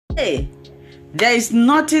Hey, there is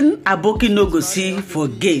nothing Aboki no go see for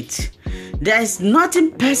gate. There is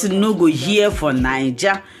nothing person no go hear for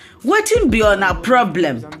Naija. Wetin be on our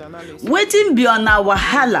problem? Wetin be on our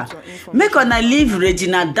wahala? Make una leave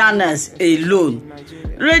Regina Daniels alone.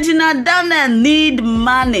 Regina Daniels need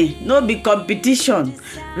money, no be competition.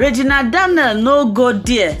 Regina Daniels no go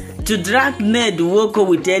there to drag ND0N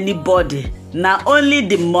with anybody. Na only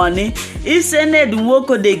the money. If say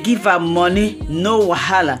ND0N dey give her money, no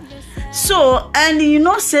wahala. So, and you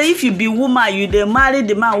know say if you be woman, you dey marry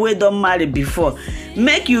the man wey don marry before.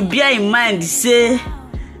 Make you bear in mind say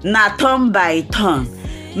na turn by turn.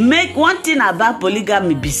 Make one thing about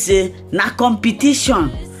polygamy be say na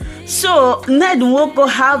competition. So ND0N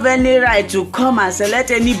have any right to come and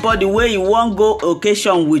select anybody where you wan go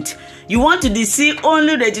occasion with. You want to see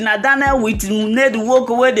only Regina Daniels with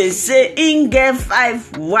ND0N where they say in get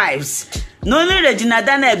 5 wives. Not only Regina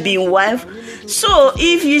Daniels being wife. So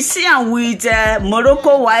if you see am with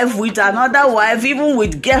Morocco wife, with another wife, even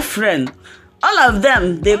with girlfriend, all of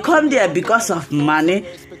them, they come there because of money.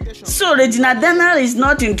 So Regina Daniels is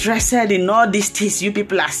not interested in all these things you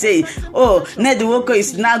people are saying. Oh, ND0N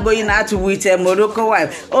is now going out with a Morocco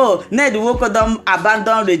wife. Oh, ND0N don't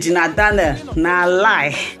abandon Regina Daniels. Na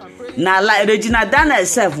lie. Na lie. Regina Daniels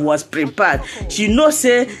herself was prepared. She know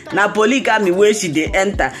say na polygamy where she dey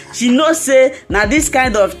enter. She know say na this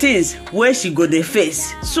kind of things where she go dey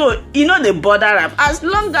face. So you know the border am. As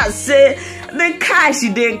long as say the cash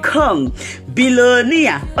dey come,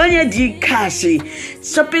 billionaire only the cash,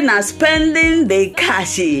 shopping and spending the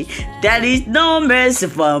cash. There is no mercy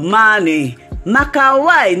for money. Maka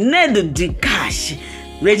why need the cash?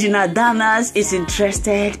 Regina Daniels is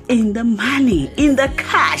interested in the money, in the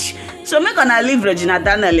cash. So make una leave Regina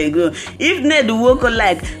Daniels go. If ND0N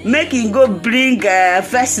like, make him go bring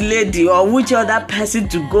first lady or which other person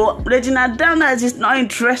to go. Regina Daniels is not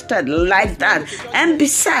interested like that. And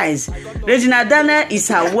besides, Regina Daniels is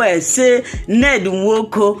aware say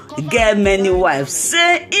ND0N get many wives.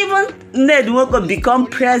 Say even ND0N become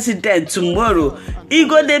president tomorrow, he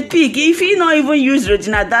go the pick. If he not even use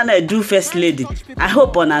Regina Daniels do first lady, I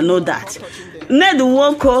hope una know that.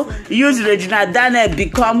 ND0N use Regina Daniels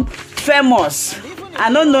become famous.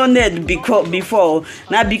 I don't know Ned before.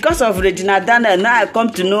 Now because of Regina Daniels, now I come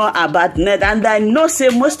to know about Ned, and I know say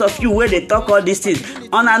most of you where they talk all these things.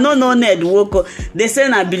 And I don't know ND0N. They say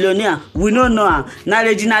na billionaire. We don't know her. Now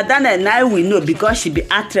Regina Daniels now we know because she be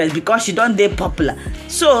actress, because she don't dey popular.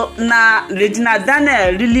 So now Regina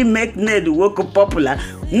Daniels really make ND0N popular.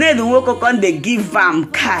 ND0N come they give am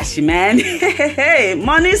cash, man. Hey,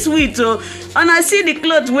 money sweet oh. And I see the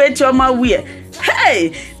clothes where Choma wear.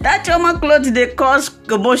 Hey, that Choma clothes they cause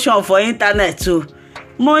commotion for internet too.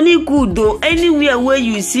 Money good though. Anywhere where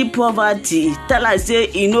you see poverty, tell us say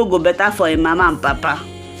e no go better for a mama and papa.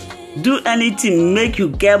 Do anything make you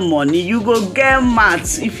get money, you go get mad.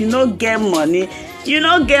 If you no get money, you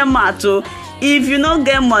no get mad too. If you no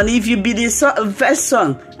get money, if you be the first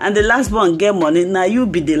son and the last born get money, now you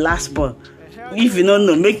be the last born. If you don't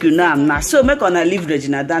know, make you know am now. So make una leave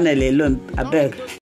Regina Daniels alone, I beg.